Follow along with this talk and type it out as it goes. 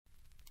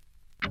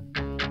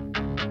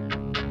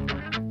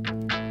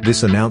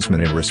This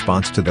announcement in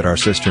response to that our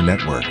sister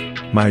network,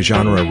 My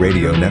Genre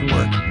Radio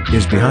Network,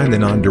 is behind the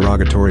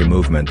non-derogatory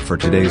movement for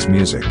today's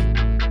music.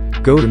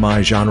 Go to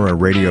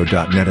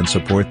mygenreradio.net and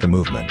support the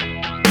movement.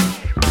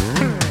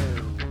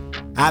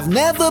 I've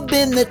never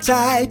been the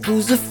type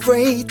who's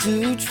afraid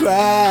to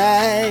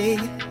try,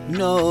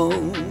 no.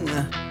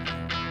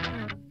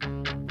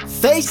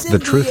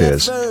 The truth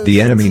is,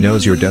 the enemy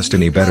knows your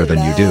destiny better than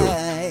you do.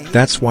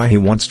 That's why he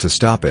wants to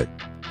stop it.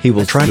 He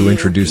will try to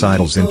introduce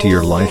idols into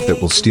your life that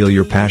will steal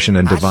your passion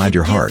and divide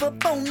your heart.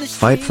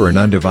 Fight for an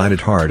undivided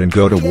heart and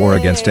go to war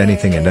against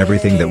anything and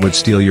everything that would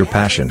steal your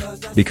passion,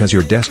 because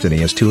your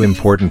destiny is too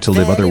important to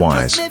live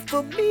otherwise.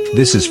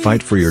 This is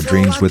Fight for Your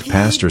Dreams with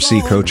Pastor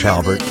C. Coach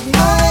Albert.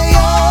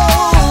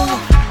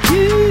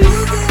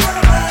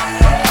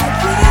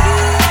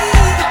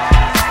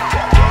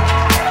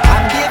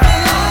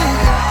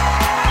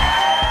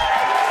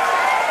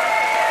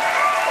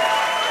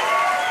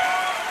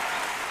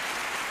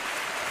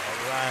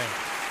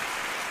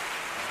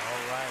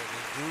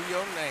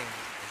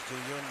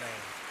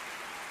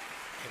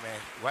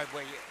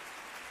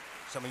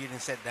 Some of you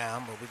didn't sit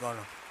down, but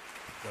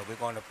we're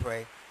gonna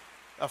pray.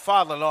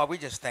 Father, Lord, we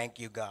just thank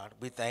you, God.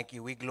 We thank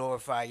you. We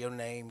glorify your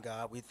name,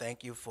 God. We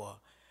thank you for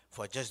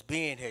just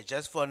being here,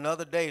 just for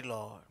another day,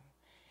 Lord.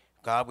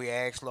 God, we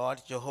ask, Lord,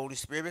 that your Holy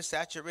Spirit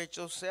saturate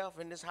yourself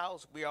in this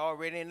house. We are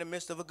already in the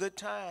midst of a good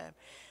time.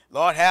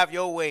 Lord, have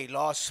your way.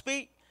 Lord,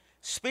 speak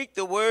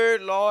the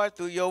word, Lord,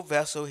 through your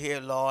vessel here,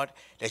 Lord,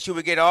 that you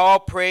would get all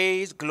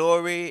praise,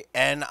 glory,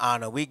 and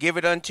honor. We give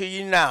it unto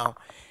you now,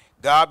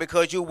 God,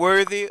 because you're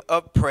worthy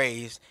of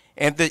praise.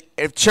 And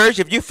if church,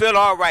 if you feel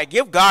all right,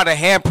 give God a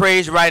hand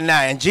praise right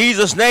now. In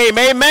Jesus' name,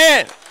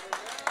 amen.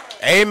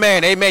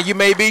 Amen. Amen. You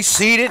may be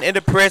seated in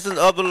the presence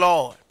of the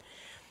Lord.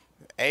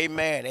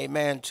 Amen.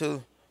 Amen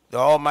to the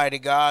Almighty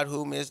God,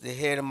 whom is the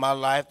head of my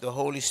life, the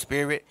Holy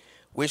Spirit,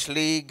 which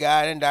lead,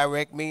 guide, and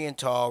direct me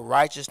into all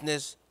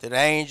righteousness. To the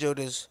angel of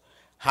this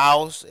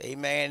house,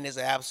 amen, in his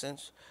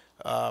absence,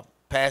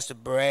 Pastor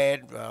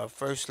Brad,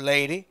 First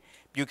Lady,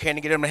 you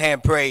can't get them a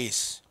hand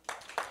praise.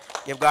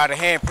 Give God a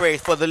hand praise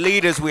for the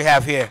leaders we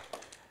have here.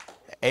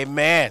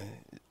 Amen.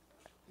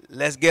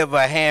 Let's give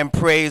a hand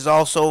praise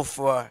also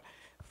for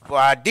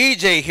our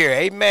DJ here.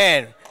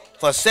 Amen.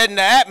 For setting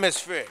the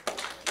atmosphere.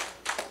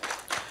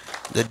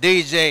 The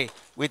DJ.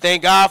 We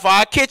thank God for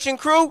our kitchen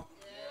crew.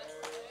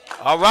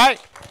 All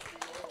right.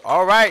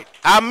 All right.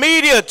 Our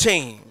media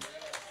team.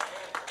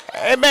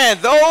 Amen.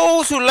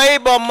 Those who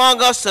labor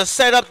among us to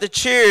set up the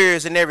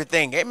chairs and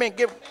everything. Amen.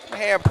 Give a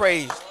hand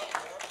praise.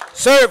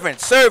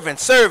 Servants.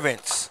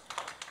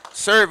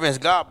 Servants,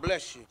 God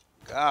bless you.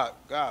 God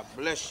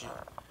bless you.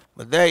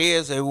 But there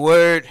is a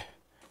word.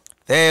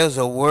 There's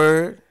a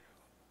word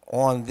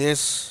on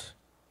this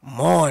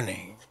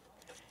morning.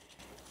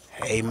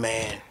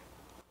 Amen.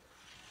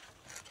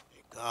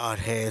 God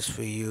has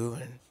for you.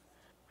 And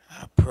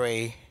I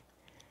pray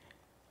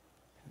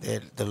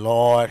that the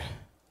Lord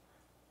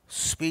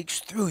speaks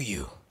through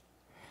you.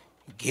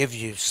 Gives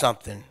you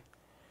something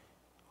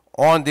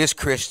on this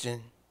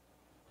Christian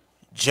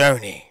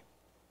journey.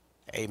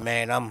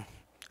 Amen.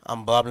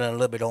 I'm bubbling a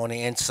little bit on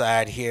the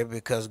inside here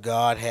because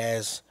God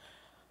has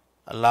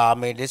allowed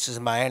me. This is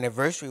my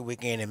anniversary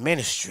weekend in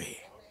ministry.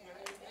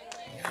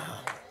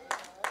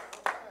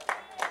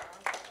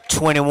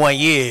 21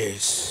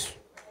 years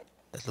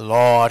that the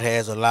Lord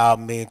has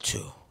allowed me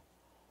to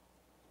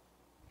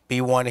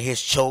be one of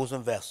his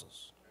chosen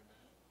vessels.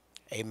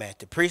 Amen.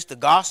 To preach the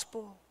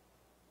gospel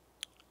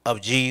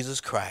of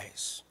Jesus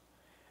Christ.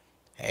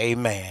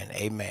 Amen.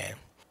 Amen.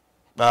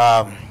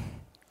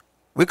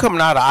 We're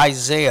coming out of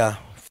Isaiah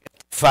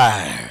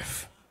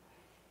 5,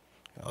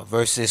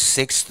 verses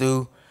 6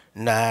 through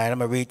 9. I'm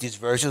going to read these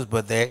verses,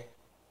 but they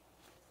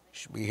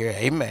should be here.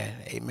 Amen.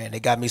 Amen. They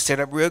got me set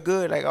up real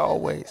good, like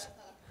always.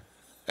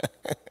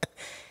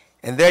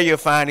 And there you'll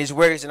find these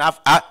words. And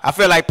I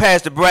feel like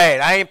Pastor Brad.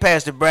 I ain't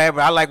Pastor Brad,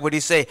 but I like what he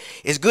say.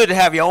 It's good to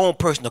have your own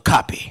personal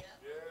copy.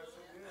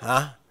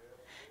 Huh?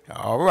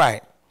 All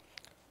right.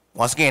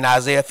 Once again,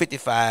 Isaiah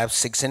 55,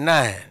 6 and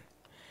 9.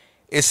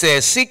 It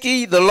says, seek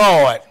ye the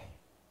Lord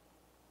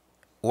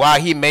while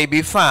he may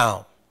be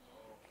found.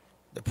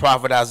 The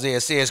prophet Isaiah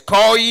says,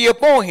 call ye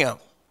upon him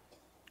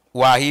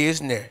while he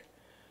is near.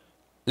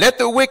 Let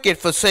the wicked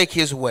forsake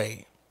his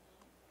way,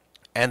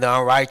 and the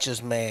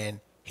unrighteous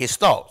man his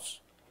thoughts.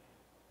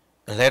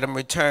 And let him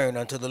return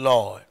unto the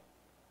Lord,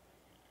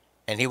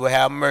 and he will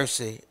have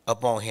mercy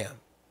upon him,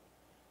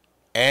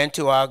 and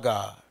to our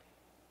God.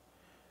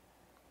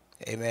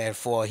 Amen.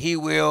 For he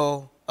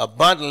will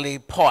abundantly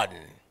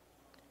pardon.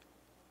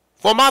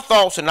 For my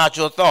thoughts are not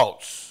your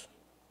thoughts,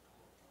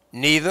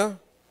 neither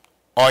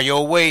are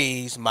your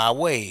ways my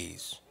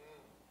ways,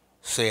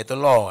 saith the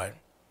Lord.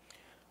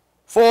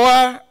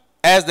 For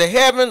as the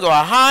heavens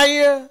are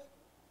higher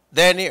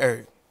than the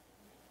earth,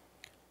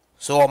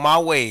 so are my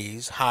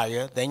ways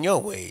higher than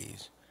your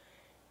ways,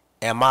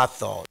 and my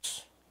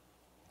thoughts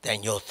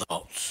than your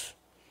thoughts.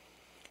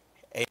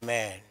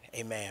 Amen.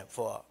 Amen.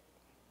 For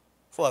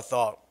a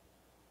thought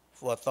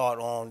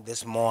on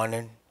this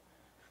morning,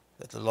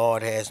 that the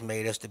Lord has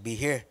made us to be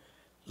here.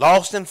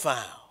 Lost and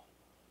found.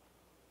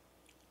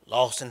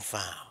 Lost and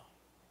found.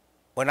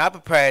 When I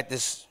prepared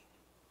this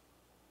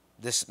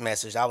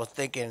message, I was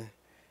thinking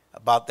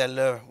about that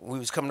little, we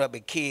was coming up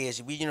as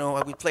kids. We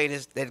played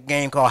that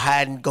game called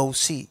hide and go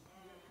seek.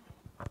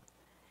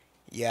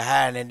 You're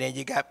hiding, and then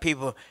you got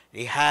people,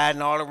 they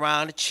hiding all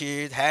around the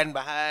chairs, hiding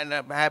behind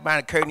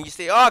the curtain. You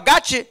say, oh, I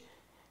got you.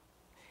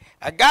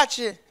 I got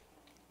you.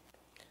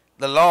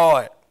 The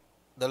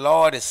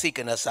Lord is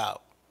seeking us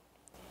out.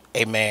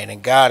 Amen.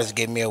 And God has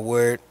given me a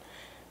word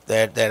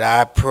that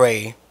I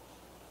pray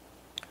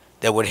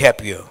that would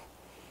help you.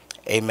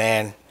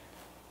 Amen.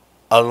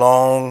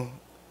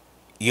 Along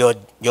your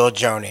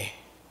journey.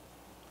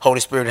 Holy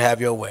Spirit, have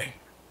your way.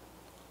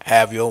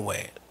 Have your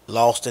way.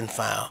 Lost and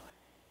found.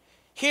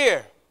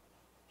 Here,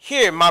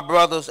 my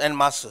brothers and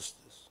my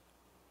sisters,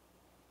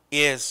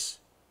 is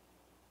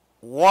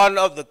one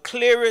of the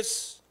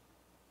clearest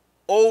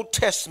Old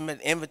Testament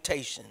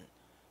invitation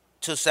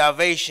to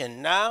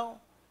salvation now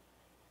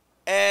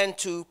and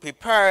to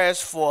prepare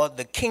us for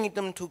the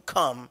kingdom to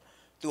come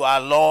through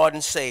our Lord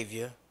and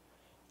Savior,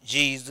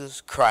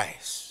 Jesus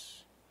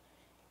Christ.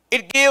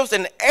 It gives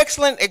an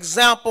excellent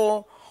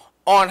example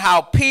on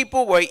how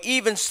people were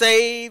even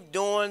saved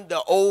during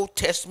the Old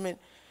Testament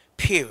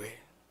period.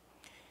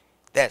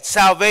 That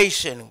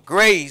salvation,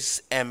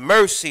 grace, and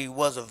mercy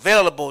was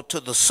available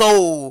to the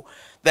soul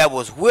that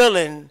was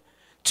willing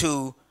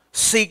to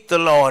seek the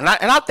Lord.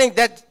 And I think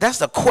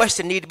that's a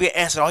question that needs to be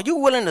answered. Are you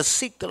willing to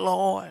seek the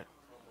Lord?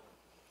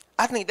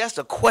 I think that's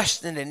a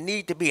question that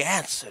needs to be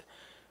answered.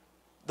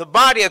 The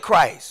body of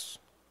Christ.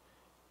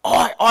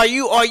 Are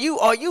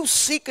you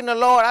seeking the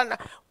Lord?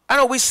 I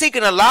know we're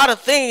seeking a lot of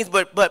things,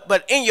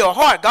 but in your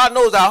heart, God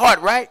knows our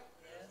heart, right?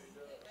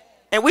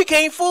 And we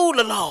can't fool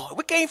the Lord.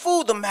 We can't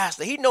fool the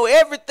Master. He knows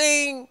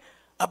everything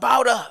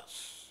about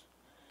us.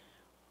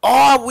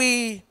 Are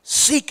we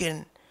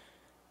seeking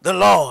the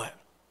Lord?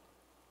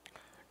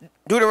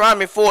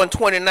 Deuteronomy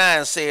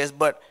 4:29 says,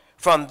 but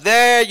from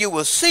there you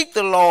will seek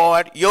the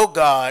Lord your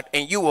God,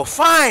 and you will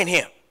find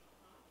him.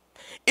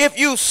 If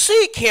you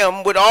seek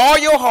him with all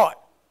your heart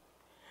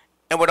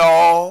and with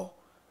all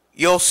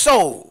your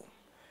soul.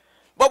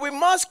 But we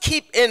must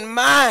keep in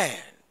mind,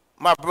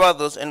 my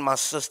brothers and my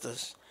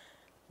sisters,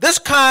 this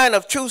kind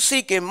of true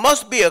seeking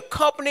must be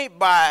accompanied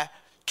by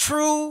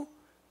true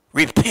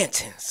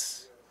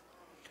repentance,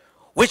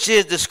 which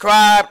is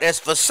described as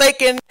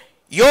forsaking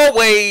your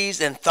ways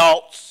and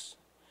thoughts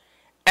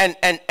and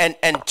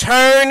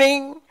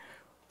turning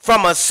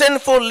from a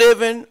sinful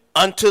living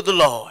unto the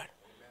Lord.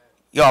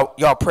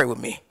 Y'all pray with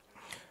me.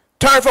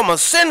 Turn from a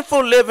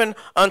sinful living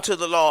unto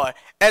the Lord.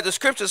 As the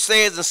scripture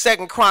says in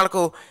 2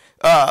 Chronicles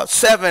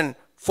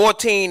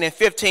 7:14 and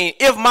 15,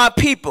 if my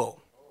people,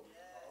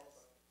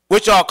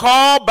 which are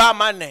called by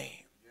my name,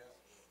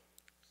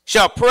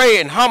 shall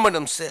pray and humble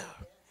themselves,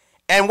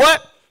 and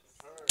what?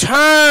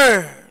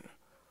 Turn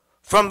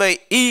from the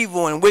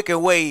evil and wicked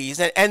ways.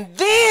 And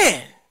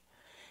then,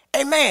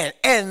 amen,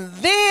 and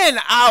then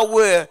I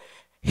will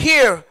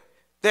hear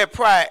their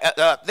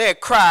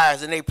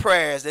cries and their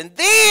prayers, and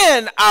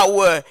then I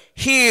will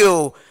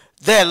heal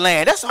their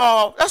land. That's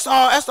all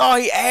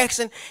he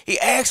asking. He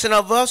asking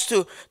of us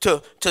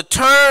to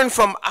turn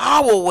from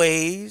our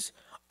ways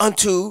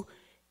unto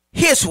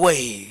his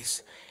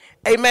ways.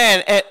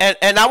 Amen.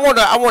 And I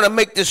want to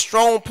make this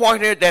strong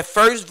point here, that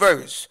first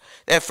verse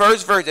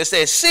that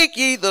says, seek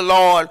ye the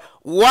Lord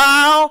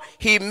while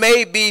he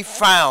may be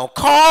found.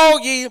 Call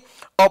ye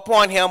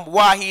upon him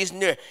while he is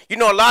near. You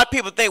know, a lot of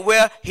people think,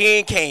 well, he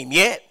ain't came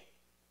yet.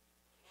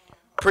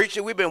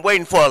 Preacher, we've been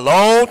waiting for a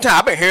long time.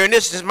 I've been hearing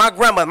this since my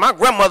grandmother. My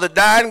grandmother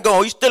died and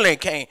gone. He still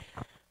ain't came.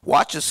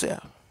 Watch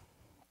yourself.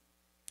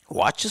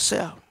 Watch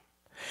yourself.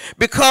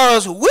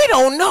 Because we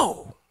don't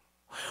know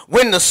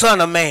when the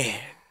Son of Man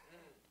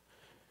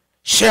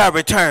shall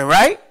return,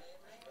 right?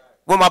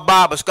 Where my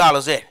Bible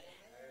scholars at?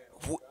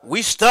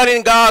 We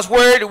studying God's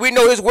word. We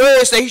know his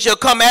word say he shall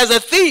come as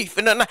a thief.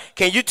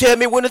 Can you tell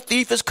me when the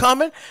thief is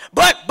coming?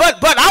 But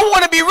I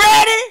want to be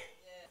ready.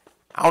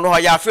 I don't know how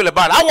y'all feel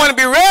about it. I want to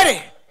be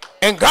ready.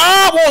 And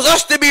God wants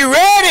us to be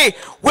ready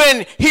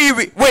when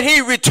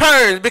he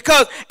returns.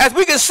 Because as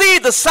we can see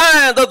the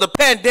signs of the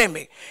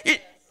pandemic,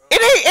 it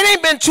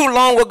ain't been too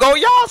long ago.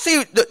 Y'all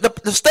see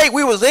the state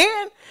we was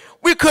in?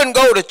 We couldn't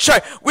go to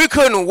church. We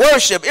couldn't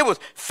worship. It was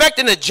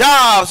affecting the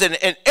jobs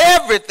and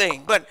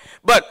everything.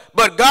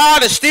 But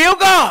God is still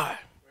God.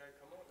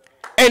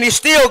 And he's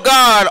still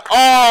God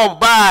all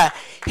by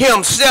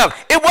himself.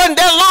 It wasn't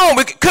that long.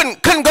 We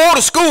couldn't go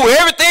to school.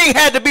 Everything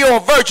had to be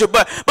on virtual.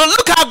 But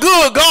look how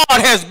good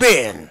God has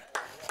been.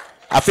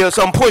 I feel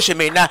something pushing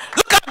me now.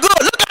 Look how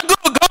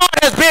good God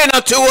has been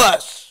unto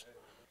us.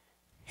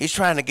 He's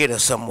trying to get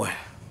us somewhere.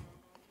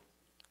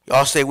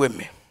 Y'all stay with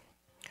me.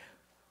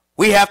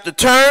 We have to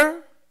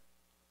turn.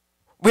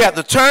 We have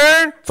to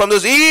turn from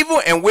this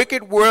evil and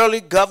wicked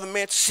worldly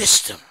government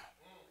system.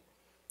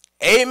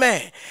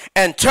 Amen.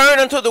 And turn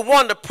unto the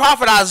one the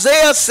prophet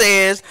Isaiah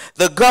says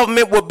the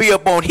government will be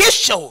upon his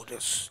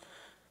shoulders.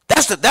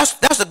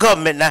 That's the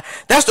government now.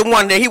 That's the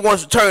one that he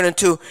wants to turn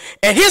into.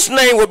 And his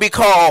name will be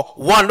called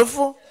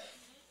Wonderful,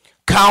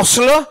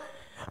 Counselor,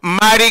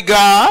 Mighty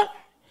God,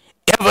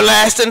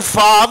 Everlasting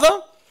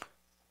Father,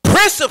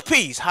 Prince of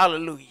Peace.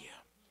 Hallelujah.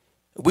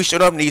 We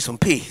should have need some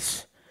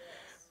peace.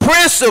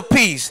 Prince of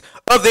Peace,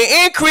 of the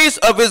increase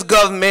of his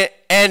government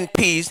and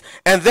peace,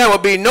 and there will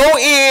be no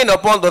end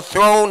upon the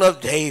throne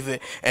of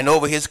David and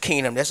over his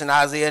kingdom. That's in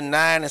Isaiah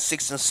 9 and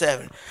 6 and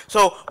 7.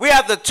 So we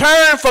have to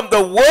turn from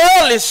the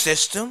worldly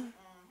system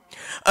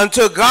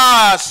unto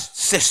God's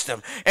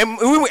system. And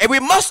we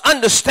must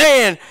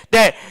understand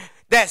that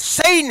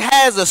Satan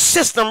has a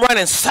system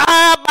running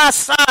side by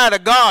side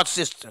of God's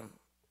system.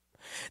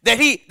 That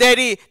he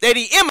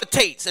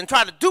imitates and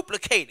try to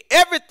duplicate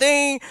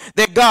everything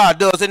that God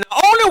does. And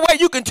the only way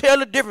you can tell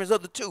the difference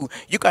of the two,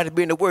 you got to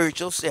be in the Word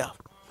yourself.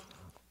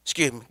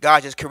 Excuse me,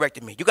 God just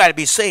corrected me. You got to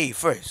be saved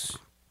first,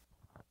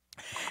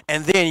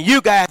 and then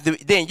you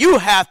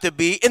have to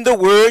be in the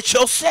Word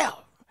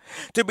yourself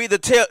to be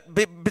tell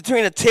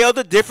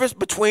the difference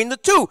between the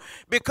two.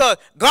 Because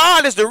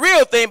God is the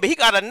real thing, but He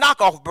got a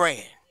knockoff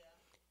brand.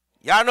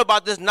 Y'all know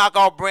about this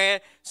knockoff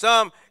brand?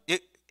 Some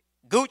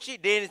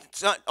Gucci, then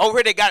over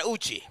here they got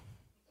Uchi.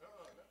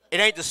 It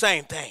ain't the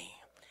same thing.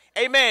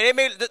 Amen.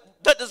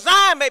 The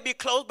design may be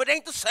close, but it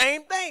ain't the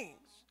same things.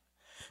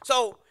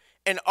 So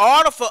in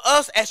order for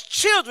us as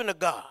children of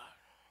God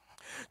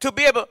to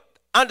be able to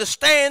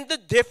understand the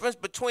difference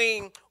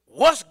between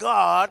what's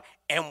God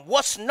and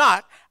what's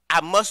not, I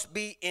must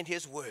be in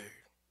His Word.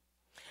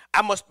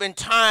 I must spend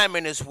time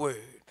in His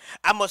Word.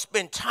 I must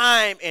spend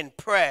time in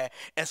prayer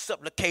and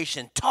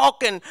supplication,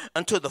 talking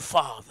unto the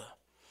Father.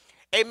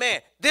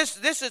 Amen. This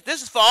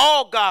is for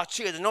all God's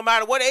children, no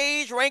matter what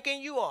age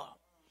ranking you are.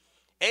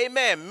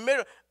 Amen.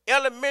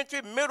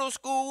 Elementary, middle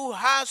school,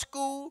 high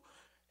school.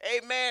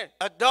 Amen.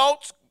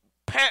 Adults,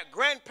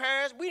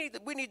 grandparents. We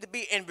need to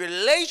be in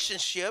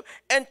relationship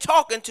and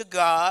talking to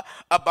God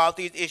about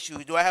these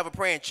issues. Do I have a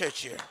praying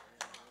church here?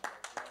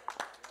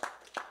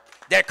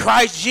 That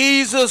Christ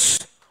Jesus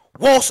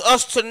wants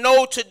us to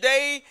know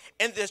today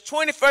in this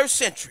 21st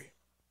century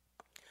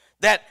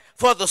that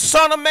for the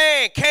Son of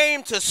Man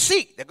came to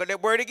seek, there go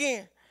that word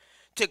again,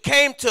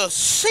 came to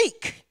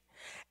seek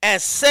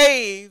and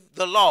save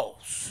the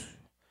lost.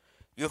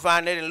 You'll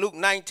find that in Luke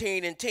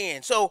 19 and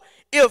 10. So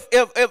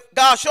if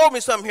God showed me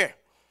something here,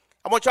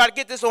 I'm going to try to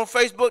get this on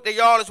Facebook that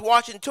y'all is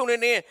watching,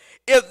 tuning in.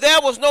 If there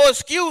was no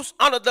excuse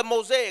under the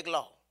Mosaic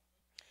law,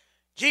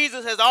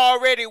 Jesus has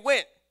already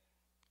went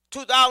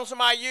 2,000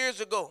 some odd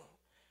years ago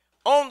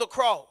on the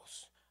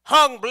cross,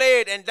 hung,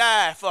 bled, and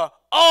died for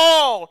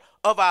all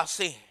of our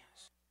sins.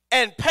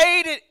 And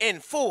paid it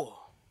in full.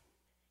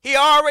 He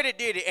already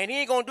did it, and He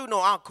ain't going to do no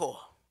encore.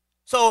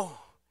 So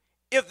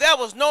if there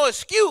was no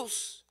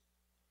excuse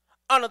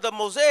under the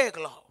Mosaic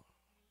law,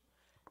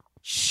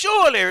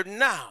 surely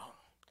now,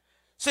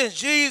 since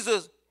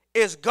Jesus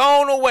is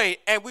gone away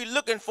and we're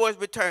looking for His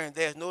return,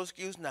 there's no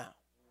excuse now.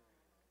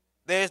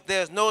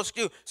 There's no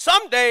excuse.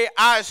 Someday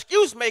our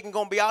excuse making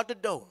going to be out the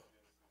door.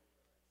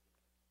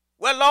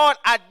 Well, Lord,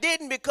 I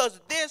didn't because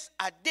of this.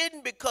 I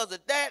didn't because of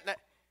that.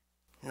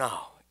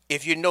 No.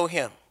 If you know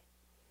Him,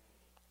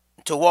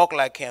 to walk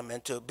like Him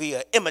and to be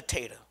an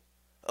imitator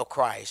of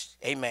Christ,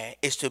 amen,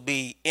 is to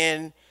be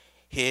in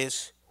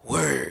His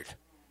Word.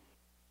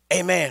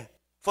 Amen.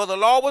 For the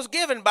law was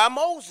given by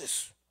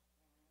Moses.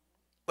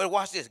 But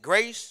watch this.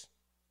 Grace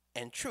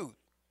and truth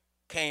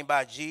came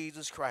by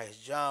Jesus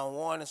Christ. John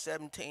 1 and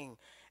 17.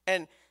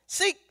 And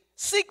seek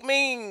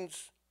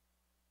means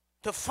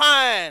to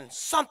find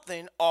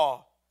something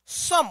or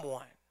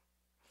someone.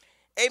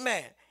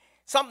 Amen.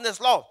 Something that's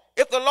lost.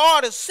 If the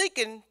Lord is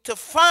seeking to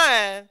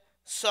find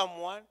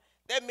someone,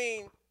 that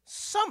means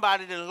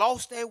somebody that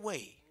lost their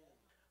way.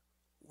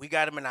 We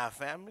got them in our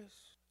families.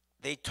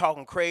 They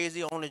talking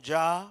crazy on the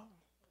job.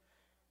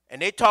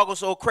 And they talking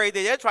so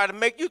crazy, they try to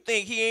make you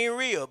think He ain't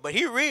real, but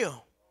He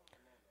real.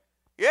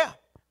 Yeah.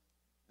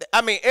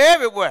 I mean,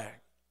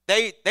 everywhere.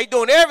 They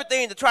doing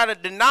everything to try to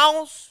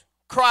denounce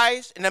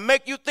Christ and to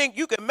make you think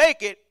you can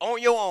make it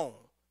on your own.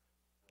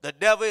 The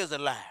devil is a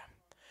lie.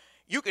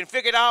 You can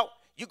figure it out.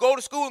 You go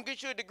to school and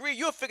get your degree,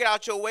 you'll figure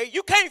out your way.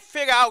 You can't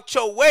figure out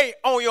your way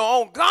on your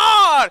own.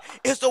 God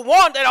is the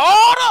one that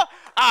order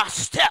our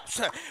steps.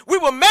 We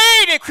were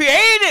made and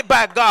created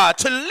by God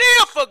to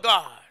live for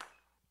God.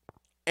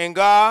 And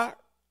God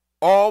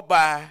all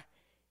by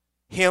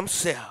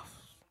Himself.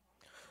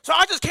 So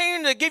I just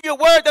came to give you a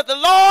word that the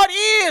Lord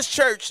is,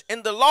 church,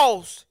 in the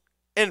lost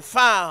and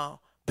found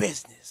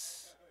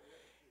business.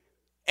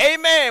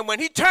 Amen. When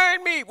he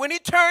turned me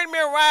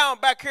around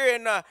back here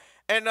in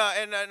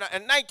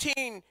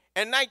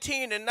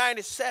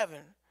 1997,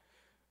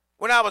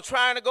 when I was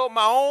trying to go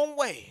my own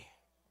way,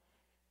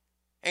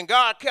 and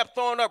God kept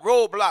throwing up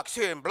roadblocks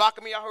here and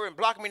blocking me out here and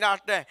blocking me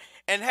out there,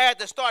 and had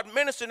to start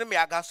ministering to me.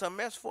 I got some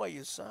mess for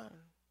you, son.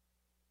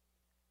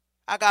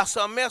 I got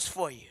some mess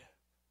for you.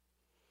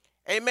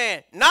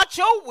 Amen. Not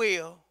your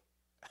will,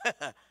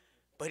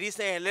 but He's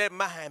saying, let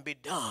mine be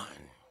done.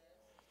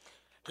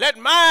 Let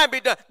mine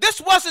be done.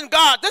 This wasn't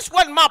God. This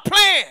wasn't my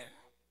plan.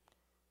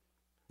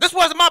 This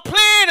wasn't my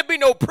plan to be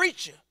no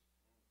preacher.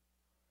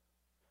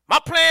 My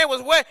plan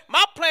was way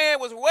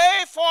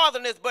farther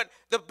than this, but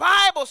the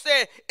Bible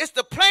said it's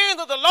the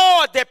plans of the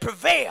Lord that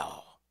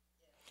prevail.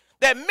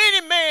 That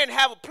many men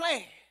have a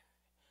plan,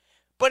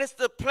 but it's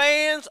the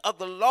plans of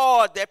the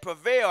Lord that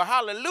prevail.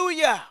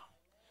 Hallelujah.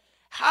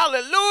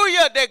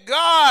 Hallelujah, that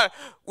God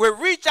will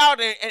reach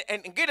out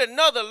and get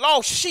another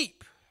lost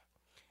sheep.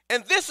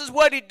 And this is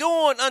what he's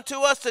doing unto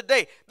us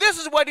today. This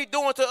is what he's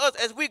doing to us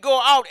as we go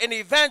out and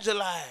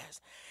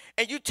evangelize.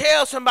 And you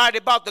tell somebody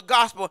about the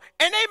gospel,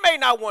 and they may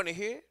not want to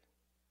hear it.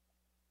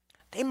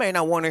 They may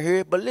not want to hear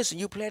it, but listen,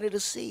 you planted a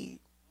seed.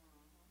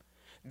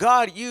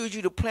 God used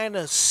you to plant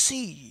a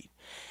seed.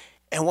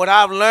 And what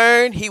I've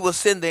learned, he will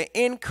send the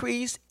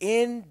increase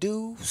in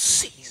due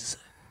season.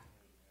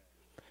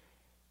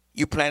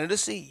 You planted a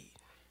seed.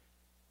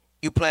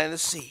 You planted a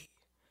seed.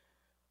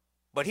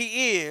 But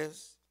he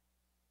is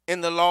in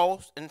the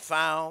lost and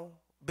found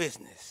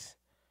business.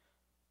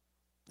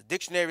 The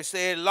dictionary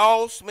said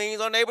lost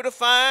means unable to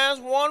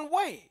find one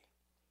way,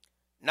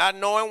 not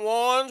knowing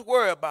one's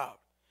whereabouts.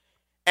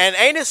 And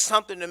ain't it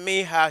something to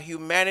me how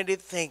humanity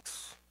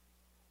thinks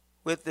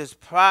with this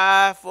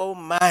prideful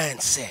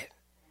mindset?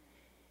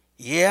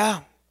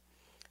 Yeah,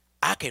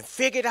 I can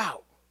figure it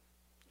out.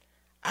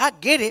 I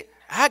get it.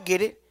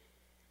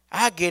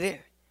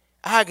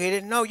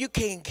 No, you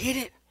can't get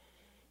it.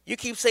 You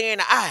keep saying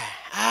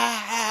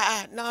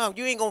I. No,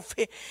 you ain't gonna.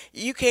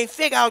 You can't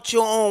figure out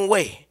your own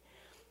way.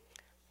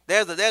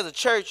 There's a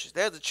church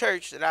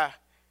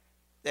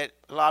that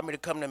allowed me to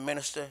come to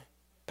minister.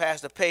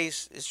 Pastor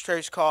Pace, this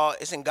church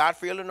it's in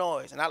Godfrey,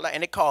 Illinois,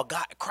 and they call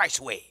God Christ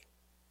Way.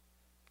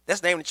 That's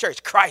the name of the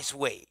church, Christ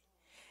Way.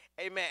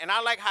 Amen. And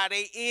I like how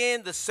they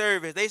end the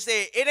service. They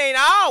say it ain't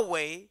our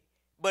way,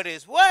 but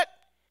it's what?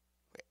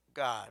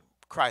 God,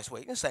 Christ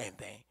Way, the same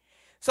thing.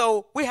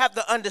 So we have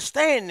to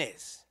understand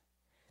this,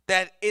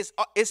 that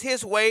it's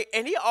his way,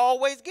 and he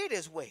always get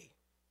his way.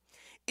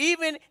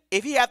 Even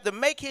if he have to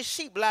make his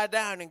sheep lie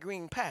down in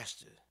green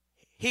pastures,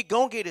 he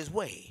gonna get his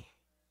way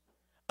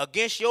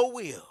against your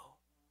will.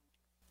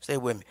 Stay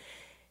with me.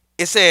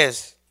 It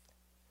says,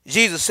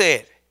 Jesus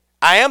said,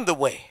 I am the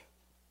way,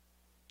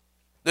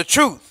 the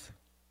truth,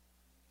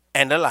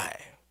 and the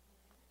life.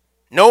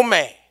 No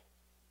man,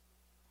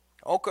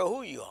 I don't care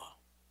who you are,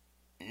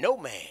 no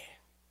man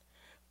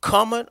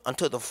coming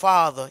unto the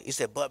Father, he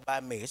said, but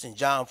by me. It's in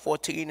John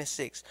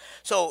 14:6.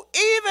 So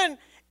even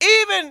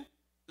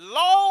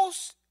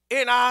lost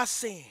in our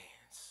sins,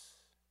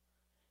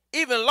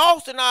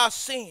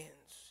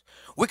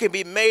 we can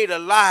be made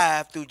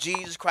alive through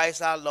Jesus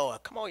Christ our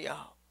Lord. Come on,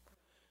 y'all.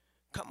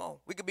 Come on.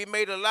 We can be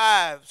made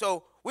alive.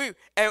 So we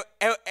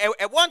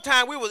at one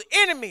time we were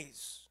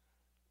enemies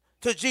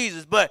to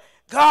Jesus, but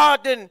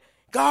God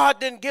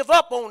didn't give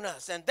up on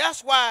us. And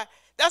that's why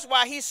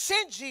he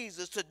sent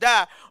Jesus to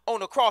die on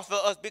the cross for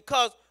us,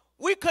 because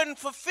we couldn't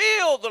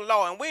fulfill the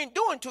law, and we ain't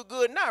doing too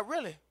good now,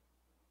 really.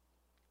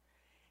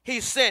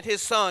 He sent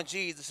his son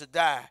Jesus to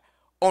die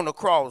on the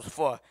cross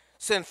for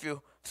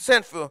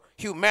sinful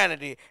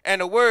humanity.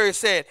 And the word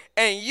said,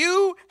 and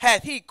you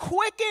hath he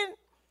quickened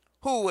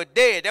who were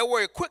dead. That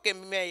word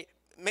quicken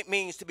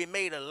means to be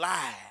made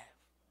alive.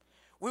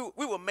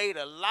 We were made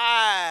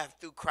alive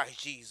through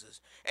Christ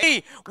Jesus.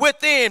 He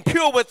within,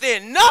 pure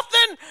within,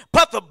 nothing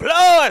but the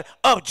blood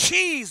of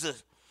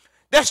Jesus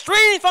that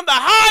streams from the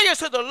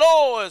highest to the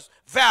lowest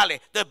valley,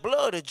 the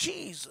blood of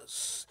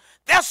Jesus.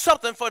 That's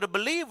something for the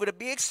believer to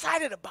be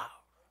excited about.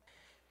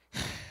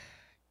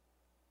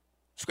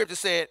 Scripture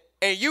said,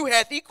 and you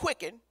hath he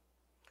quickened,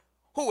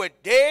 who were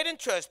dead in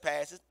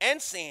trespasses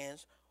and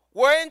sins,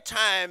 where in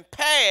time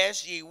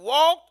past ye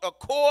walked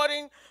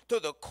according to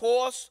the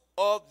course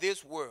of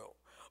this world,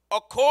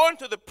 according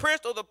to the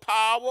prince of the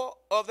power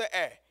of the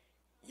air.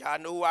 Y'all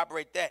know who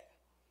operate that?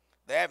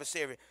 The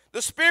adversary.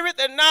 The spirit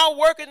that now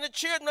worketh in the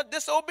children of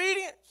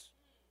disobedience,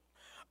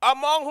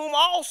 among whom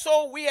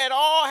also we had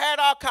all had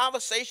our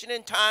conversation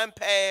in time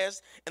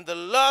past in the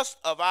lust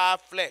of our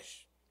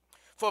flesh,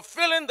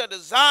 fulfilling the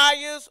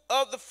desires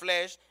of the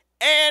flesh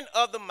and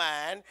of the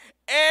mind,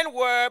 and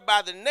were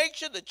by the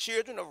nature the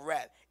children of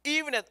wrath,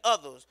 even as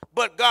others.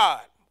 But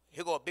God,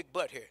 here go a big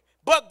but here.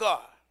 But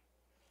God,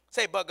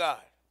 say but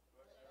God,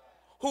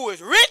 who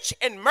is rich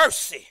in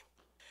mercy,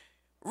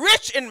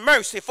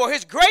 for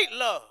his great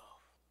love,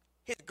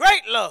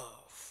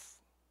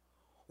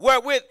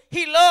 wherewith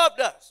he loved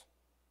us,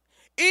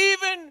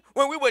 even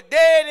when we were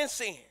dead in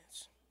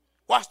sins.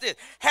 Watch this.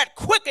 Had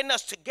quickened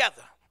us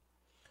together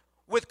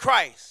with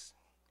Christ.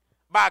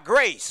 By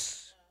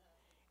grace,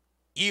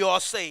 ye are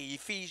saved.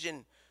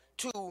 Ephesians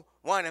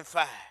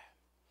 2:1-5.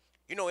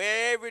 You know,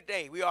 every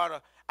day we ought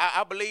to,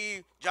 I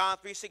believe John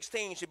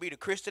 3:16 should be the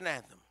Christian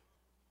anthem.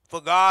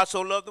 For God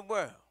so loved the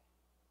world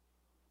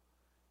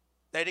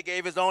that he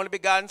gave his only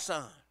begotten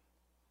Son,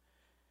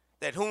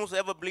 that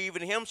whomsoever believe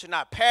in him should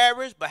not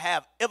perish, but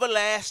have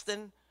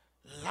everlasting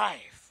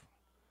life.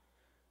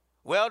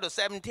 Well, the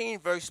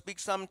 17th verse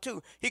speaks something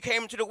too. He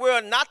came into the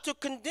world not to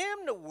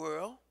condemn the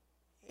world.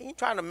 He ain't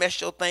trying to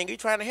mess your thing. He's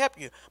trying to help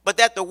you. But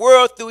that the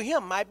world through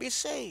him might be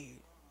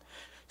saved.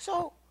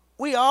 So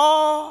we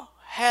all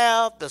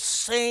have the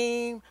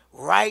same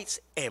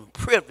rights and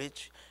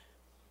privilege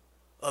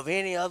of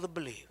any other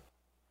believer.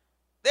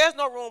 There's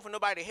no room for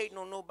nobody hating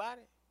on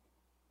nobody.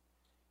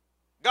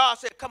 God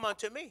said, come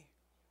unto me.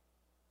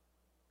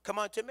 Come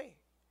unto me.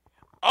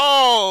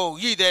 Oh,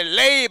 ye that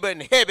labor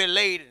and heavy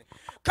laden,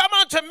 come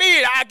unto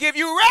me and I'll give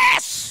you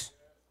rest.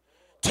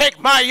 Take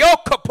my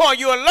yoke upon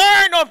you and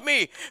learn of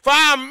me, for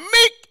I am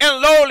meek and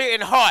lowly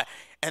in heart,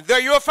 and there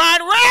you'll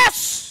find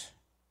rest.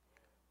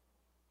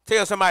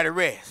 Tell somebody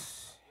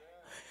rest.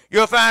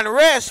 You'll find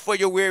rest for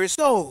your weary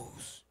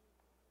souls.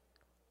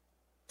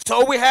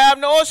 So we have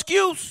no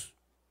excuse.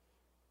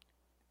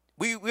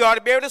 We ought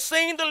to be able to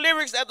sing the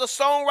lyrics as the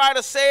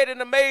songwriter said in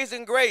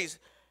Amazing Grace.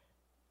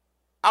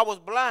 I was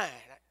blind.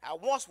 I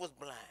once was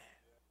blind.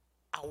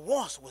 I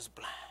once was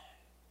blind.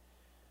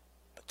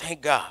 But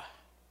thank God,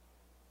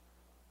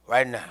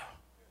 right now,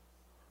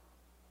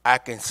 I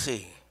can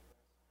see.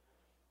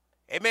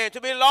 Amen.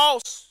 To be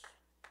lost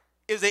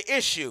is an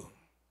issue,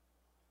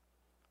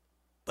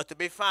 but to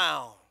be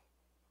found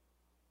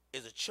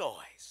is a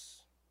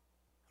choice.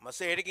 I'm going to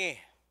say it again.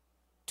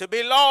 To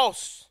be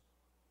lost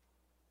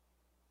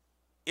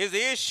is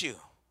the issue,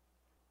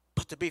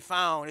 but to be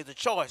found is a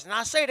choice. And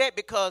I say that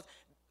because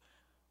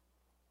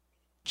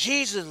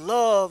Jesus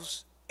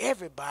loves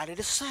everybody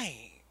the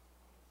same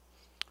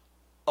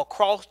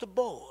across the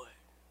board.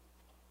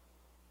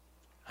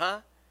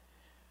 Huh?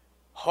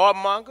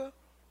 Whoremonger,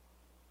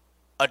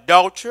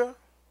 adulterer,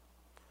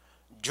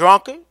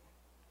 drunkard,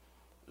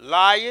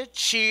 liar,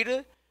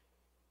 cheater,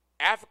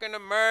 African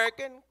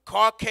American,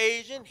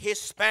 Caucasian,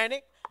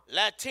 Hispanic,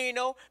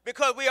 Latino,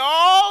 because we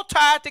all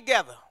tied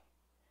together.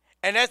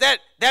 And that's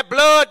that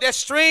blood that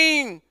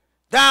streamed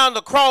down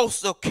the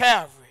cross of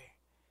Calvary.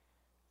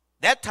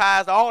 That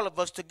ties all of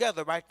us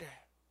together right there.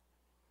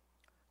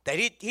 That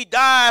he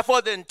died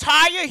for the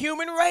entire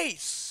human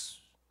race.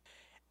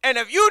 And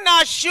if you're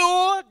not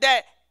sure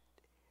that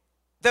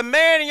the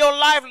man in your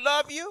life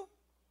loves you,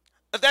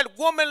 if that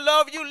woman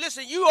loves you,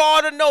 listen, you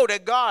ought to know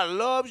that God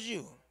loves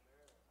you.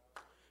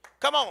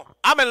 Come on.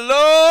 I'm in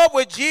love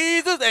with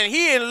Jesus and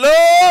he in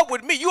love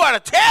with me. You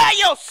ought to tell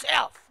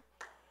yourself,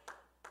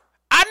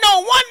 I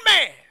know one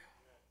man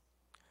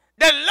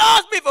that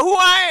loves me for who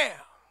I am.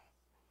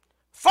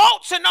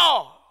 Faults and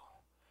all.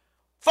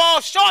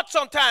 Fall short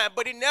sometimes,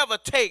 but he never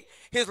take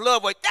his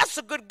love away. That's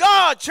a good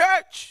God,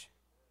 church.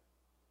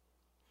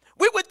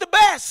 We with the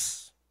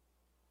best.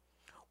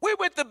 We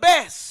with the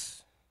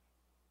best.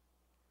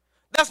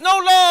 There's no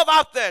love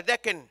out there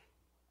that can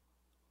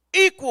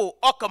equal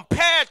or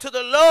compare to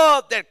the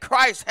love that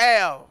Christ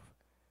has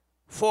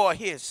for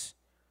his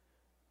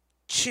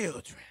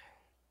children.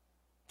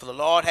 For the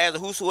Lord has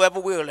whosoever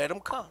will, let him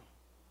come.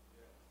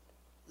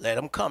 Let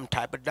him come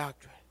type of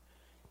doctrine.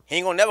 He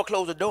ain't going to never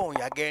close the door on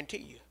you, I guarantee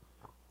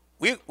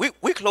you.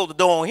 We close the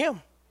door on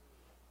him.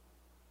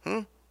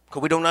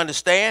 Because we don't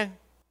understand.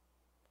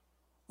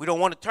 We don't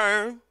want to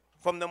turn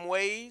from them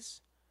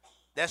ways.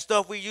 That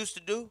stuff we used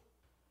to do.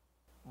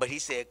 But he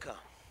said, come.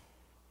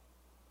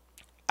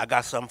 I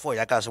got something for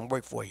you. I got some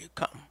work for you.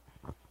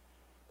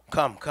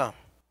 Come. Come.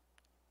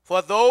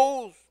 For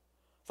those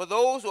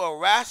who are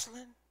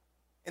wrestling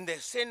in their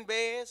sin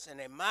beds and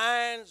their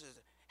minds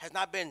has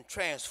not been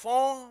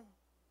transformed,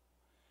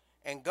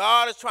 and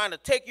God is trying to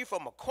take you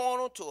from a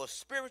carnal to a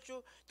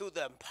spiritual through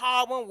the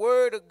empowering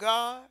word of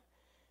God,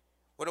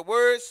 where the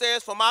word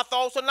says, for my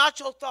thoughts are not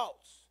your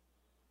thoughts.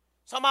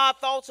 Some of our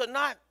thoughts are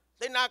not.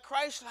 They're not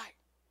Christ-like.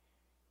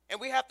 And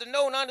we have to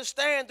know and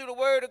understand through the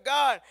word of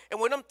God.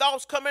 And when them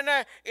thoughts come in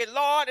there,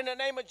 Lord, in the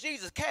name of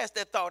Jesus, cast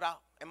that thought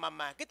out in my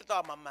mind. Get the thought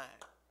out of my mind.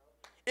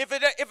 If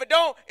it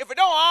don't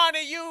honor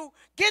you,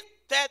 get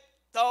that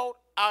thought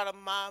out of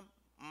my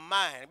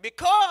mind.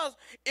 Because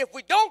if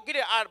we don't get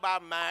it out of our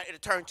mind, it'll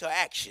turn to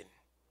action.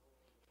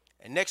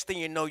 And next thing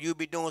you know, you'll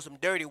be doing some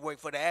dirty work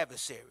for the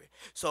adversary.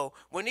 So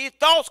when these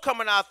thoughts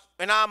coming out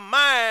in our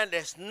mind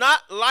that's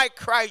not like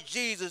Christ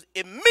Jesus,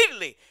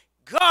 immediately,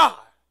 God,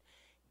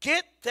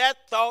 get that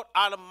thought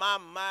out of my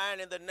mind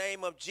in the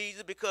name of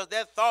Jesus, because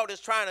that thought is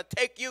trying to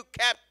take you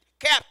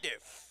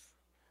captive.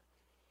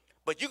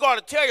 But you got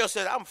to tell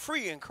yourself, I'm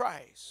free in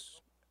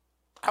Christ.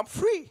 I'm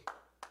free.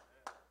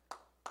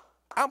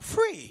 I'm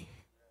free.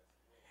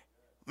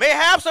 May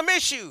have some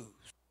issues,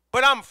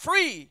 but I'm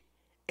free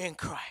in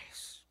Christ.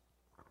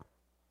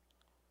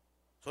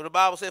 So the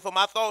Bible says, for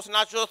my thoughts are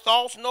not your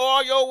thoughts,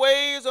 nor your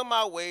ways are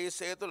my ways,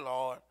 saith the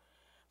Lord.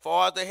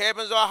 For as the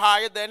heavens are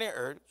higher than the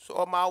earth, so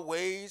are my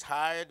ways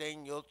higher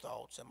than your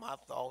thoughts, and my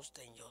thoughts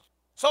than yours.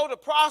 So the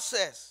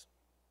process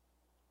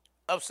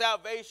of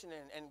salvation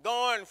and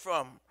going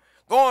from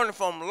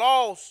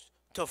lost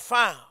to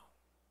found,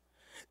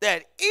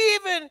 that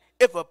even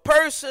if a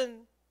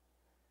person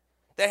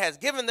that has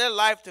given their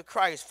life to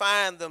Christ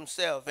find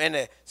themselves in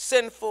a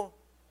sinful,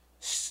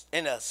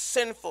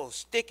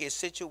 sticky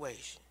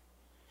situation,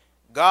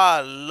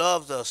 God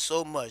loves us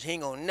so much, he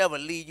ain't going to never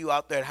leave you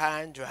out there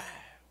high and dry.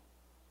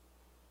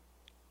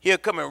 He'll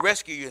come and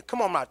rescue you.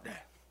 Come on out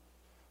there.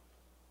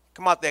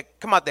 Come out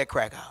that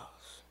crack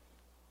house.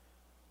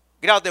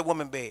 Get out that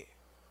woman bed.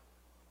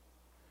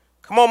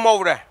 Come on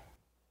over there.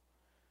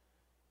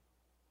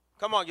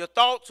 Come on, your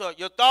thoughts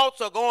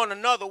are going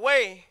another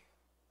way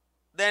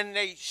than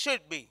they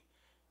should be.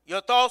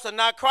 Your thoughts are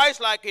not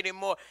Christ-like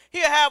anymore.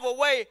 He'll have a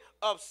way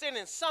of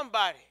sending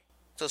somebody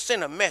to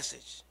send a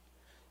message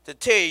to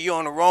tell you you're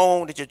on the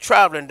wrong, that you're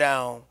traveling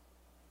down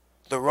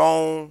the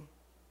wrong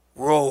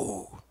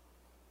road.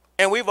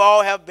 And we've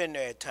all have been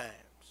there at times.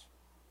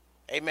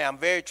 Amen. I'm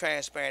very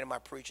transparent in my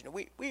preaching.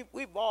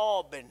 We've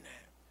all been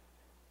there.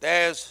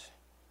 There's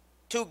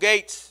two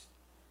gates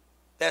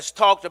that's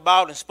talked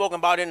about and spoken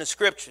about in the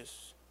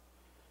scriptures.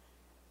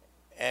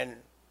 And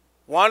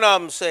one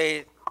of them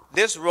said,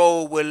 this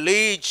road will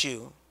lead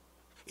you.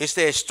 It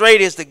says,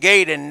 straight is the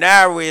gate and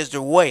narrow is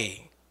the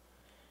way.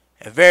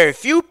 And very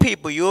few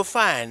people you'll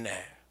find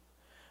there.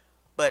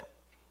 But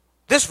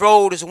this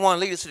road is the one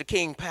leading us to the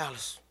King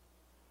Palace.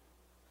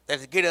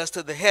 That's to get us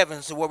to the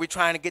heavens, to where we're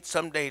trying to get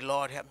someday,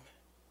 Lord help me.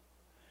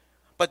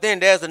 But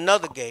then there's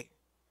another gate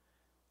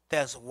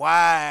that's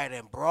wide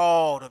and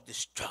broad of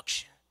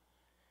destruction.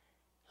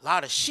 A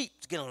lot of sheep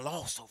getting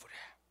lost over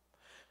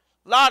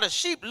there. A lot of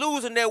sheep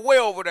losing their way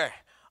over there.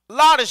 A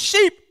lot of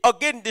sheep are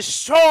getting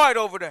destroyed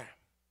over there.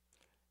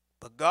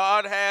 But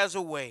God has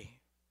a way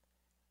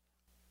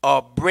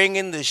of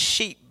bringing the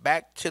sheep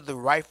back to the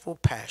rightful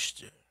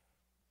pasture.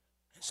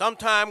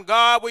 Sometimes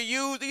God will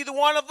use either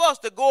one of us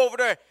to go over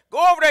there. Go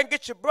over there and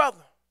get your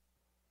brother.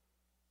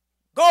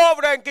 Go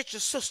over there and get your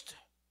sister.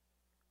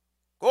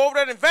 Go over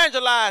there and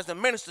evangelize and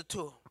minister to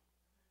them.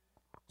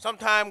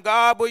 Sometimes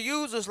God will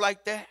use us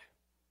like that.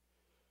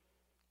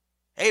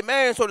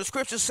 Amen. So the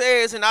scripture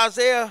says in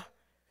Isaiah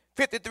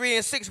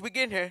 53:6, we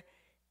get here.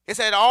 It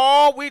said,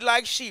 all we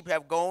like sheep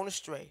have gone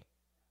astray.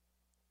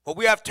 For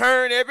we have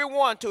turned every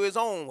one to his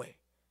own way.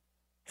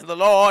 And the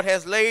Lord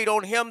has laid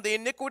on him the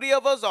iniquity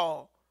of us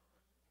all.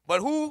 But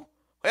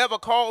whoever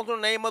calls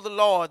on the name of the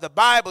Lord, the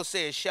Bible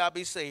says, shall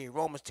be saved.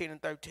 Romans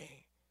 10:13.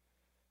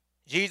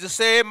 Jesus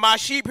said, my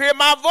sheep hear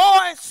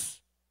my voice,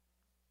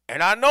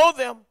 and I know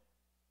them,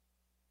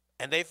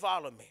 and they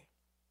follow me.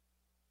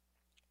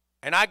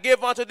 And I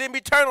give unto them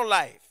eternal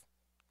life,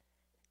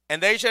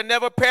 and they shall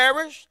never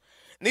perish,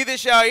 neither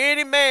shall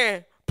any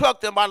man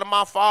pluck them out of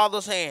my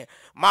Father's hand.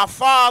 My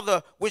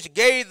Father, which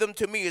gave them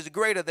to me, is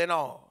greater than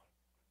all,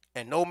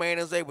 and no man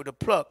is able to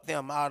pluck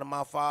them out of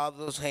my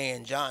Father's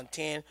hand. John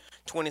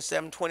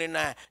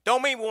 10:27-29.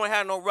 Don't mean we won't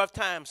have no rough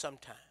times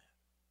sometime.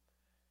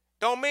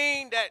 Don't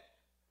mean that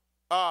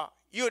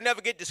you'll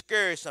never get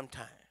discouraged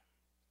sometime.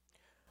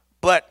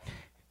 But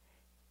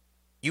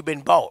you've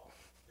been bought.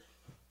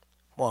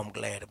 Boy, I'm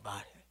glad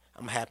about it.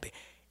 I'm happy.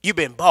 You've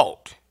been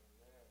bought.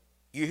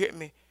 You hear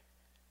me?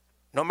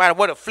 No matter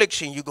what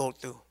affliction you go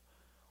through,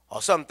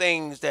 or some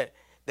things that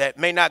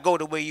may not go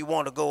the way you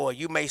want to go, or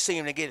you may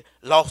seem to get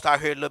lost out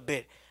here a little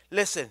bit.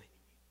 Listen,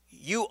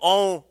 you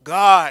own,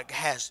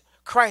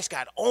 Christ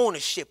got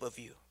ownership of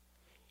you.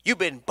 You've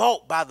been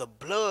bought by the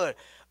blood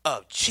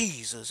of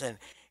Jesus. And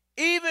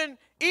even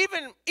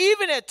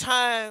at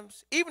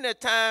times,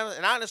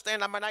 and I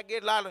understand I might not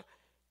get a lot of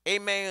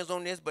amens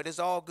on this, but it's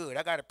all good.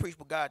 I got to preach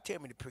what God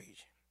tell me to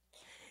preach.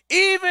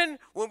 Even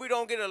when we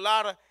don't get a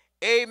lot of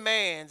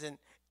amens, and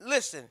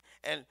listen,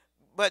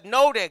 but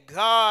know that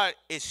God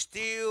is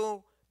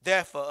still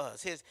there for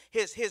us. His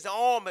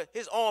arm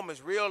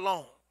is real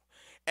long.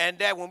 And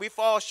that when we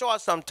fall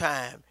short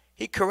sometime,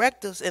 he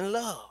corrects us in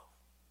love.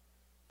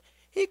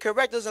 He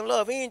corrects us in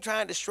love. He ain't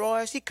trying to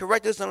destroy us. He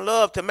corrects us in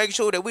love to make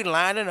sure that we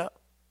lining up.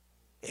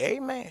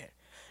 Amen.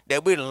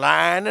 That we're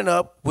lining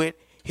up with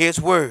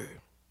his word.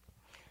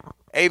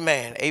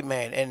 Amen.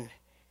 Amen.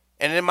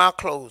 And in my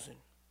closing,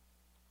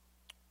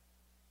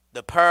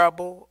 the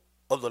parable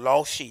of the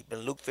lost sheep in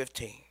Luke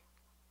 15.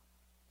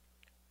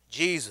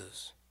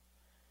 Jesus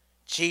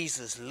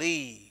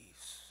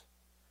leaves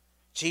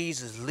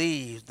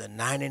the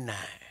 99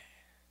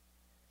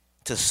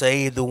 to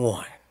save the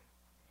one.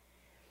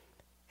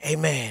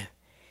 Amen.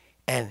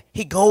 And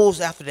he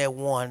goes after that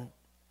one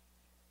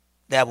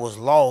that was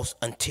lost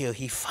until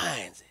he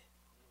finds it.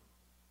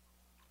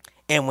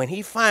 And when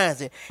he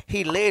finds it,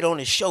 he laid on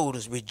his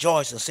shoulders,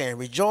 rejoicing, saying,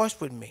 rejoice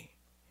with me,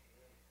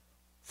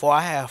 for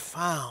I have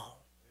found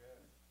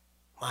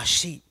my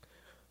sheep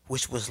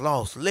which was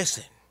lost.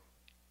 Listen,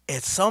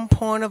 at some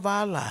point of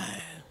our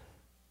lives,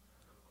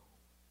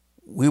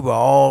 we were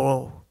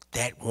all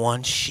that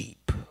one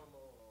sheep.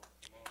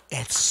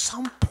 At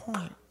some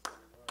point,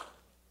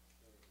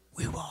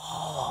 we were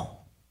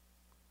all.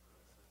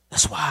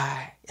 That's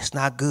why it's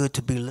not good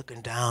to be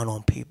looking down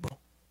on people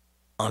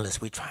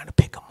unless we're trying to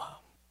pick them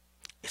up.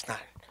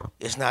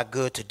 It's not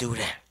good to do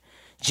that.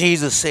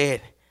 Jesus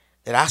said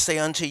that I say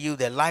unto you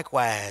that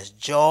likewise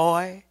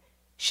joy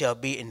shall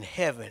be in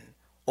heaven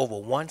over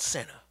one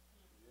sinner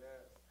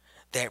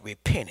that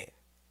repented,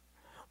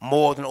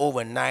 more than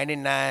over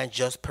 99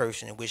 just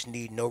persons which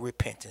need no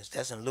repentance.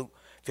 That's in Luke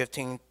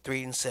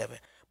 15:3-7.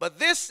 But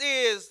this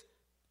is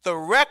the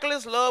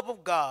reckless love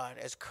of God,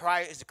 as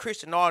the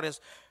Christian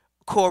artist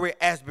Corey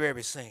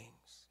Asbury sings.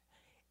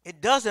 It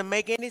doesn't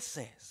make any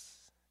sense,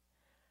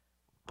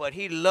 but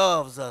he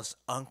loves us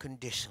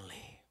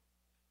unconditionally.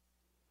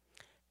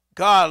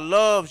 God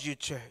loves you,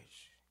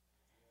 church.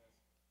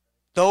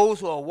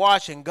 Those who are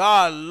watching,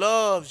 God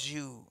loves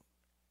you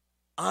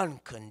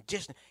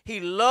unconditionally. He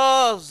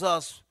loves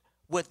us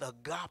with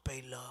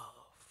agape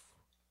love.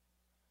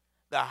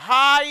 The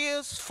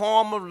highest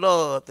form of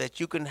love that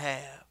you can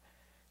have.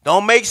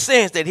 Don't make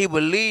sense that he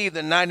will leave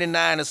the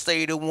 99 and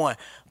save the one,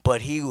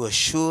 but he will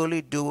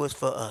surely do it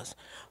for us.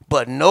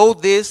 But know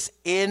this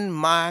in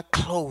my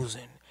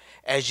closing,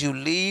 as you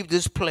leave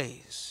this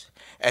place,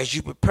 as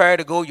you prepare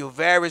to go your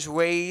various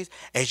ways,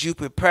 as you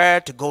prepare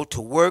to go to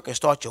work and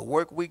start your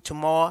work week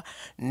tomorrow,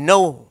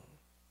 know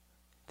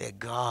that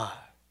God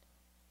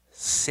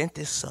sent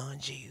his son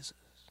Jesus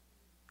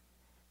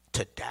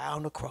to die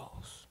on the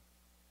cross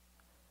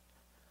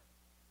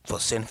for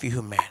sinful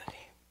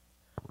humanity,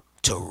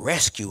 to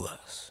rescue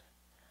us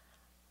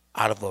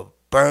out of a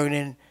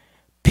burning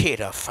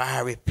pit, a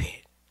fiery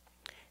pit,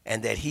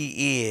 and that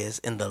he is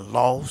in the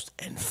lost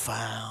and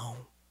found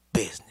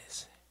business.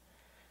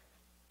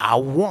 I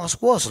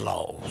once was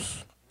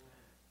lost,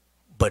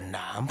 but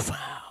now I'm found.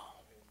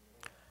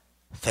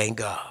 Thank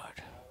God.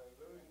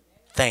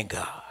 Thank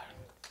God.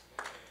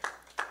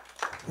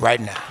 Right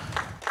now,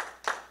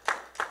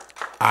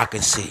 I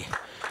can see.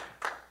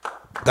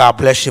 God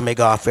bless you. May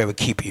God forever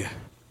keep you.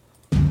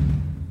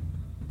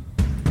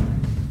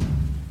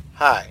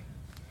 Hi,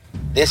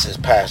 this is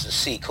Pastor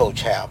C.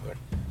 Coach Halbert,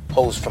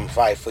 host from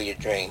Fight for Your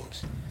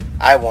Dreams.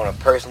 I want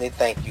to personally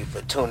thank you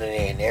for tuning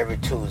in every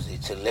Tuesday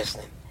to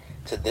listening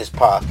to this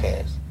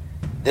podcast.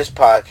 This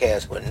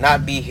podcast would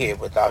not be here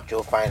without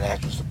your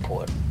financial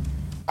support.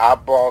 Our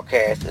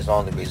broadcast is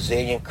on the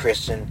Resilient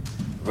Christian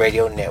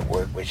Radio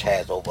Network, which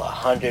has over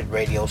 100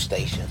 radio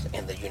stations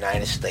in the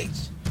United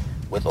States,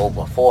 with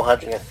over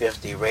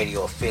 450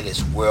 radio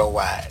affiliates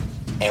worldwide.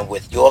 And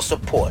with your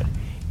support,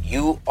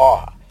 you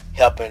are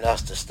helping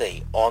us to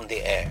stay on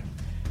the air.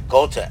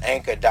 Go to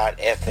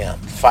anchor.fm,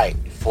 fight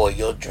for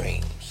your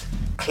dreams.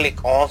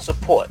 Click on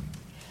support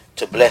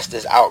to bless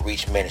this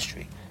outreach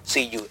ministry.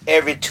 See you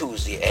every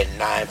Tuesday at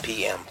 9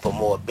 p.m. for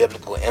more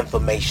biblical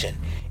information,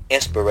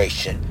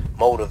 inspiration,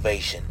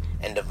 motivation,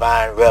 and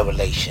divine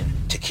revelation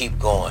to keep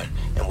going.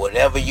 And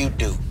whatever you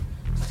do,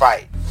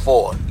 fight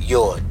for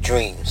your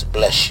dreams.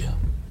 Bless you.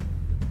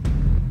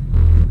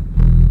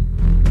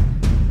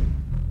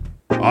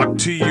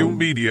 OTU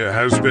Media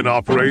has been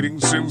operating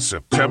since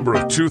September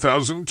of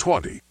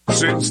 2020.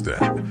 Since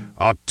then,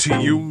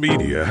 OTU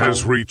Media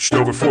has reached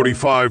over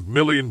 45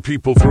 million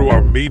people through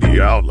our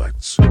media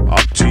outlets.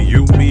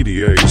 OTU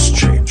Media is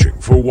changing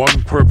for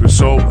one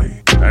purpose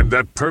only, and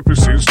that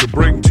purpose is to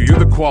bring to you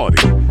the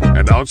quality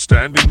and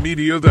outstanding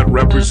media that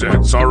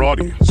represents our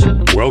audience.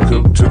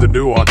 Welcome to the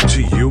new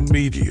OTU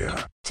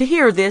Media. To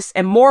hear this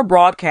and more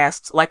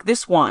broadcasts like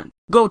this one,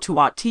 go to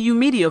OTU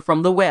Media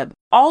from the web.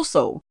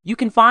 Also, you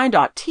can find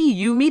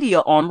OTU Media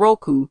on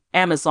Roku,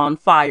 Amazon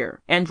Fire,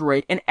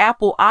 Android, and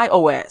Apple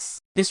iOS.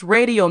 This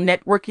radio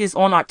network is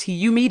on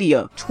OTU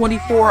Media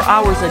 24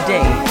 hours a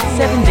day,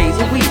 7 days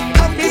a week,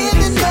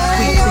 56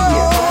 weeks a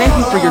year. Thank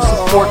you for your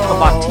support of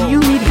OTU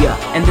Media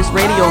and this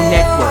radio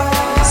network.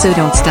 So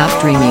don't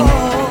stop dreaming.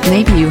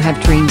 Maybe you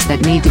have dreams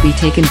that need to be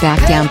taken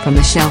back down from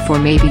the shelf, or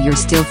maybe you're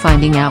still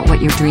finding out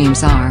what your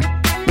dreams are.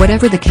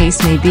 Whatever the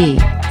case may be,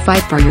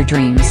 fight for your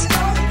dreams.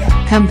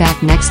 Come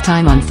back next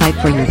time on Fight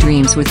for Your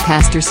Dreams with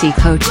Pastor C.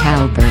 Coach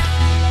Halbert.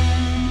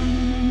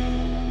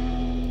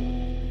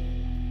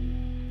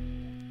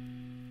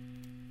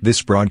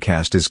 This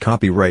broadcast is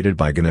copyrighted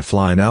by Gonna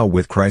Fly Now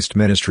with Christ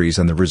Ministries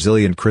and the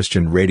Resilient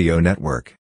Christian Radio Network.